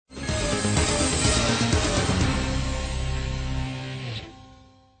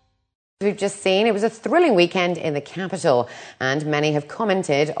We've just seen it was a thrilling weekend in the capital, and many have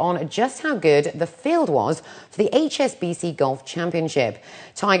commented on just how good the field was for the HSBC Golf Championship.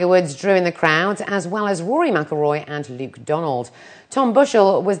 Tiger Woods drew in the crowd, as well as Rory McIlroy and Luke Donald. Tom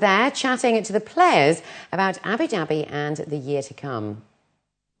Bushell was there chatting to the players about Abu Dhabi and the year to come.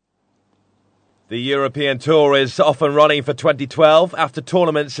 The European Tour is off and running for 2012 after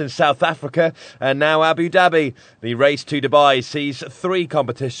tournaments in South Africa and now Abu Dhabi. The race to Dubai sees 3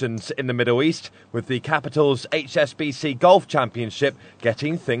 competitions in the Middle East, with the capital's HSBC Golf Championship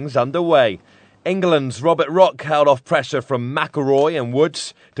getting things underway. England's Robert Rock held off pressure from McIlroy and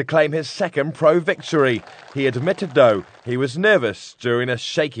Woods to claim his second pro victory. He admitted, though, he was nervous during a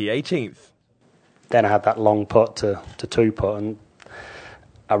shaky 18th. Then I had that long putt to 2-putt, and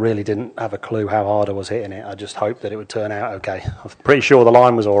I really didn't have a clue how hard I was hitting it. I just hoped that it would turn out okay. I'm pretty sure the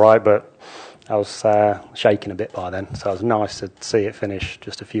line was all right, but I was shaking a bit by then, so it was nice to see it finish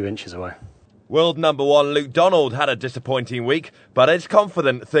just a few inches away. World number 1 Luke Donald had a disappointing week, but is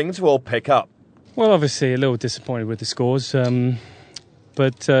confident things will pick up. Well, obviously a little disappointed with the scores,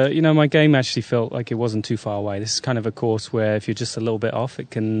 but my game actually felt like it wasn't too far away. This is kind of a course where if you're just a little bit off,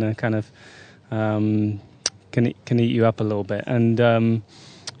 it can can eat you up a little bit. And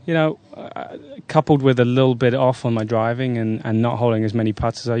coupled with a little bit off on my driving and not holding as many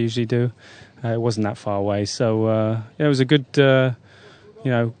putts as I usually do, it wasn't that far away. So it was a good,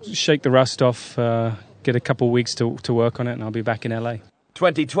 shake the rust off, get a couple of weeks to work on it, and I'll be back in LA.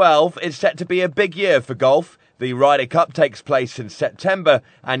 2012 is set to be a big year for golf. The Ryder Cup takes place in September,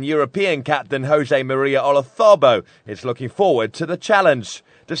 and European captain Jose Maria Olazabal is looking forward to the challenge.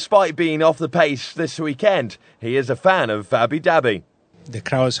 Despite being off the pace this weekend, he is a fan of Abu Dhabi. The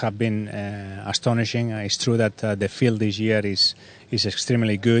crowds have been astonishing. It's true that the field this year is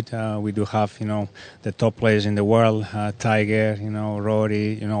extremely good. We do have, the top players in the world, Tiger,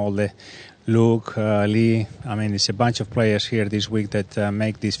 Rory, all the Luke, Lee. I mean, it's a bunch of players here this week that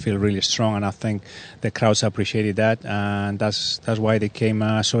make this field really strong, and I think the crowds appreciated that, and that's why they came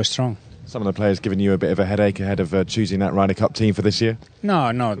so strong. Some of the players giving you a bit of a headache ahead of choosing that Ryder Cup team for this year?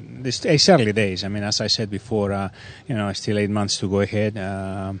 No, it's early days. I mean, as I said before, still 8 months to go ahead.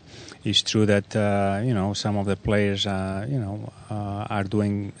 It's true that, some of the players, are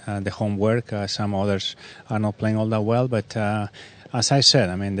doing the homework. Some others are not playing all that well. But as I said,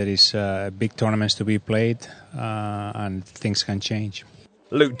 I mean, there is big tournaments to be played and things can change.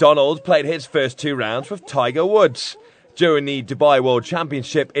 Luke Donald played his first 2 rounds with Tiger Woods. During the Dubai World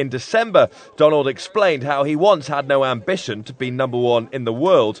Championship in December, Donald explained how he once had no ambition to be number 1 in the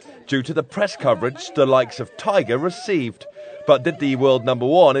world due to the press coverage the likes of Tiger received. But did the world number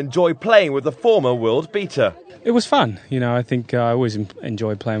 1 enjoy playing with the former world beater? It was fun. I think I always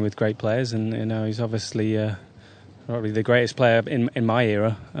enjoy playing with great players, and he's obviously probably the greatest player in my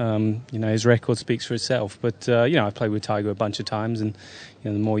era. His record speaks for itself. But I played with Tiger a bunch of times, and the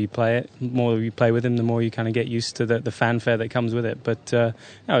more you play with him, the more you kind of get used to the fanfare that comes with it. But it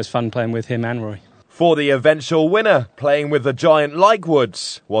was fun playing with him and Rory. For the eventual winner, playing with a giant like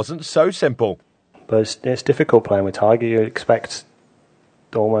Woods wasn't so simple. But it's difficult playing with Tiger. You expect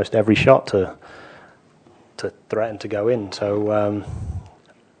almost every shot to threaten to go in. So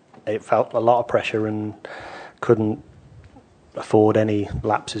it felt a lot of pressure and couldn't afford any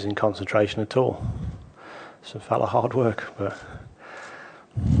lapses in concentration at all. So it felt like hard work, but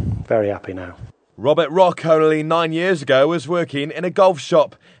very happy now. Robert Rock only 9 years ago was working in a golf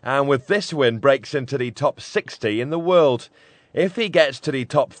shop, and with this win breaks into the top 60 in the world. If he gets to the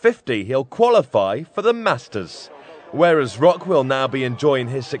top 50, he'll qualify for the Masters. Whereas Rock will now be enjoying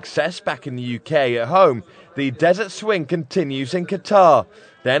his success back in the UK at home, the Desert Swing continues in Qatar.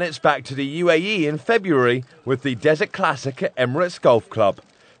 Then it's back to the UAE in February with the Desert Classic at Emirates Golf Club.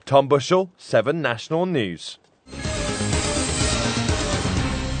 Tom Bushell, 7 National News.